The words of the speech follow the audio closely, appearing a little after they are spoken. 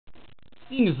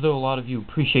Seeing as though a lot of you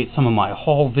appreciate some of my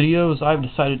haul videos, I've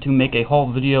decided to make a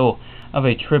haul video of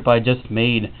a trip I just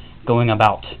made going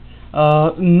about.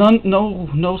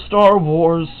 No Star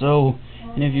Wars, so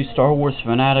any of you Star Wars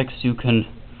fanatics, you can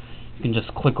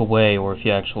just click away, or if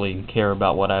you actually care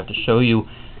about what I have to show you,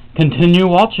 continue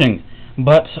watching.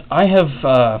 But I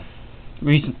have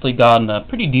recently gotten a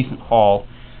pretty decent haul.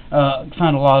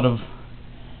 Found a lot of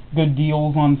good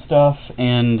deals on stuff,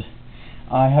 and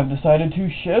I have decided to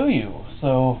show you.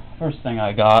 So, first thing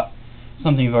I got,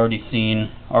 something you've already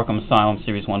seen, Arkham Asylum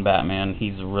Series 1 Batman.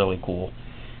 He's really cool.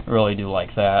 I really do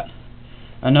like that.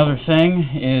 Another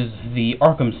thing is the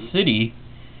Arkham City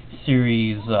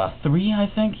Series 3,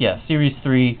 I think? Yeah, Series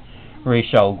 3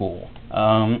 Ra's al Ghul.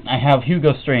 I have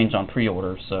Hugo Strange on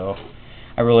pre-order, so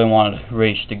I really wanted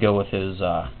Ra's to go with his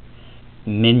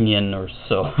minion or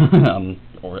so,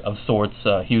 or of sorts,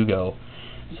 Hugo.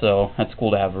 So that's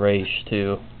cool to have Ra's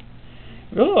too.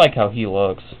 I really like how he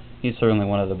looks. He's certainly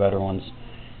one of the better ones.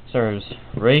 So there's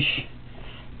Ra's.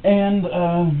 And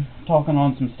talking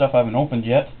on some stuff I haven't opened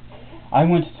yet, I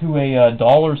went to a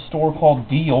dollar store called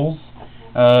Deals,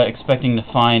 expecting to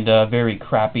find very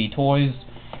crappy toys.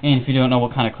 And if you don't know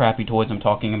what kind of crappy toys I'm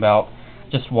talking about,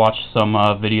 just watch some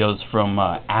videos from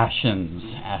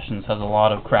Ashens. Ashens has a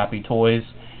lot of crappy toys,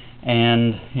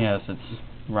 and yes, it's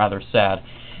rather sad.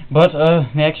 But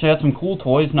they actually had some cool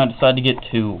toys, and I decided to get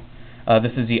two.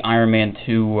 This is the Iron Man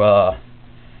 2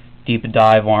 Deep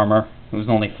Dive armor. It was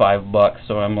only $5,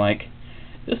 so I'm like,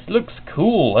 this looks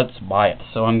cool, let's buy it.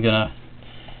 So I'm gonna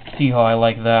see how I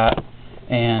like that,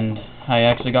 and I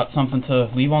actually got something to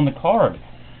leave on the card.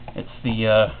 It's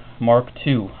the Mark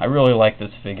II. I really like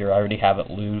this figure. I already have it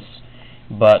loose,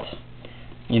 but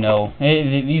you know,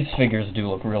 these figures do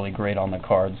look really great on the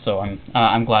card, so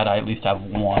I'm glad I at least have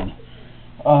one.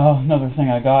 Another thing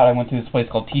I got, I went to this place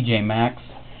called TJ Maxx,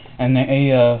 and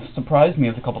they surprised me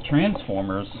with a couple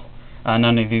Transformers.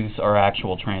 None of these are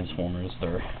actual Transformers.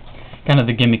 They're kind of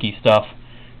the gimmicky stuff,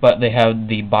 but they have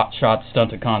the Botshot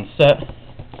Stunticon set.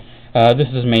 This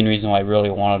is the main reason why I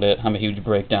really wanted it. I'm a huge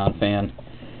Breakdown fan.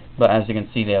 But as you can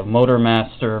see, they have Motor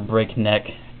Master, Breakneck,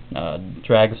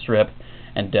 Drag Strip,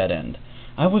 and Dead End.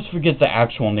 I always forget the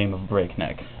actual name of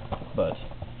Breakneck, but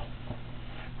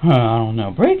I don't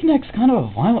know. Breakneck's kind of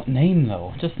a violent name,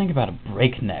 though. Just think about it,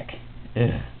 Breakneck.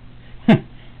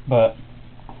 But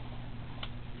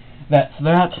that's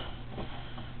that.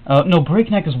 No,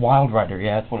 Breakneck is Wild Rider.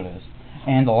 Yeah, that's what it is.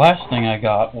 And the last thing I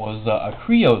got was a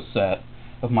kre-o set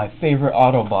of my favorite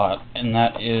Autobot, and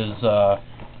that is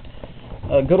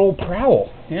a good old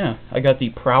Prowl. Yeah, I got the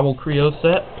Prowl kre-o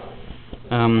set.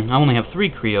 I only have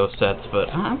 3 kre-o sets, but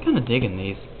I'm kind of digging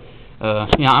these.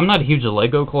 Yeah, I'm not a huge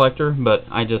Lego collector, but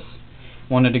I just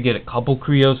wanted to get a couple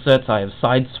kre-o sets. I have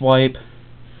Sideswipe.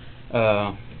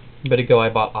 A bit ago I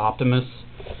bought Optimus,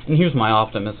 and here's my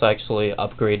Optimus. I actually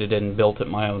upgraded it and built it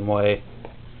my own way.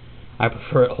 I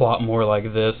prefer it a lot more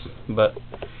like this, but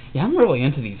yeah, I'm really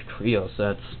into these kre-o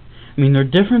sets. I mean, they're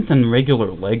different than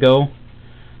regular Lego,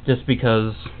 just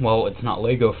because, well, it's not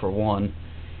Lego for one,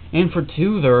 and for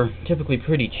two, they're typically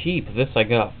pretty cheap. This I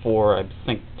got for, I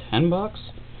think, $10?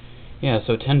 Yeah,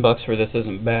 so $10 for this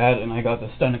isn't bad, and I got the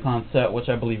Stunticon set, which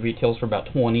I believe retails for about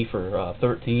 $20 for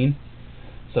 13,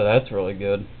 so that's really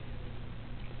good.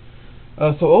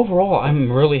 So overall,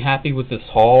 I'm really happy with this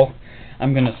haul.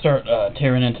 I'm going to start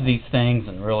tearing into these things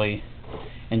and really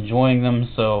enjoying them,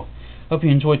 so hope you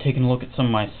enjoyed taking a look at some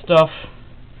of my stuff.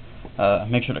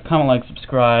 Make sure to comment, like,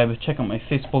 subscribe, check out my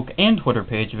Facebook and Twitter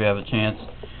page if you have a chance.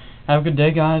 Have a good day,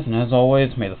 guys, and as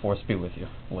always, may the Force be with you.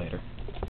 Later.